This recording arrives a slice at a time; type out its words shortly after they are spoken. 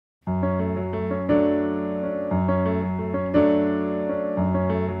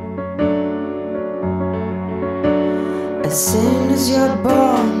As soon as you're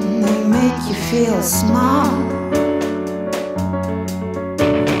born, they make you feel small,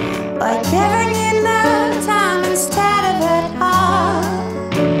 like giving you no time instead of it all.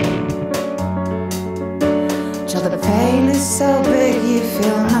 Till the pain is so big you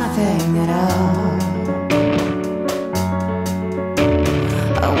feel nothing at all.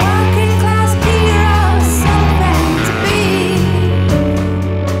 A working class hero, something to be.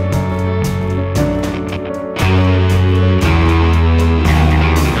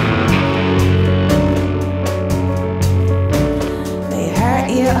 They hurt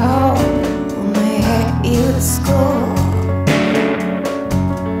you at home and they hate you at school.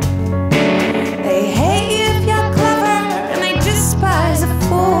 They hate you if you're clever and they despise a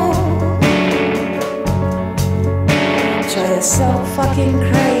fool. Till you're so fucking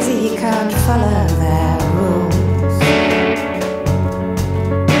crazy you can't follow their rules.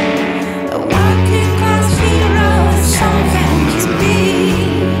 A working class hero is something to be.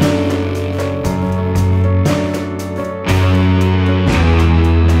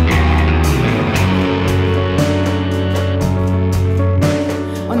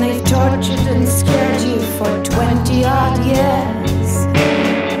 When they've tortured and scared you for 20 odd years,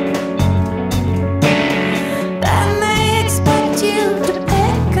 then they expect you to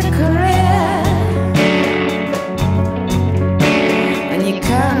pick a career, and you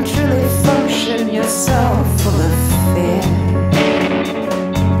can't really function, you're so full of fear.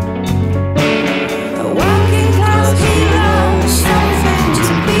 A working class hero is something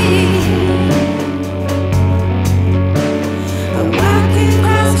to be. A working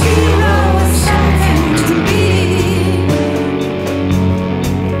class hero is something to be.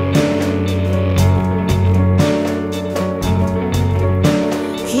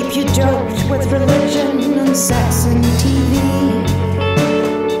 Keep you doped with religion and sex and TV.